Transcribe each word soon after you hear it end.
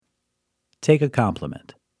Take a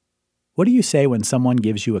compliment. What do you say when someone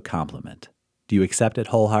gives you a compliment? Do you accept it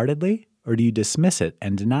wholeheartedly, or do you dismiss it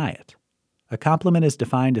and deny it? A compliment is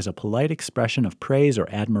defined as a polite expression of praise or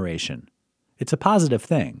admiration. It's a positive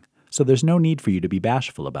thing, so there's no need for you to be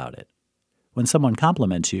bashful about it. When someone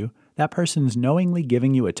compliments you, that person's knowingly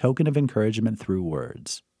giving you a token of encouragement through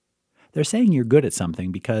words. They're saying you're good at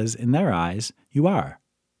something because, in their eyes, you are.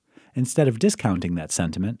 Instead of discounting that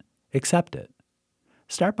sentiment, accept it.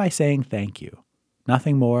 Start by saying thank you.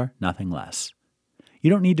 Nothing more, nothing less. You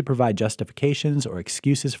don't need to provide justifications or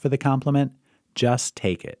excuses for the compliment, just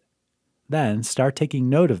take it. Then start taking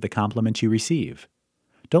note of the compliments you receive.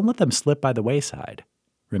 Don't let them slip by the wayside.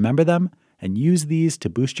 Remember them and use these to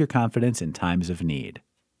boost your confidence in times of need.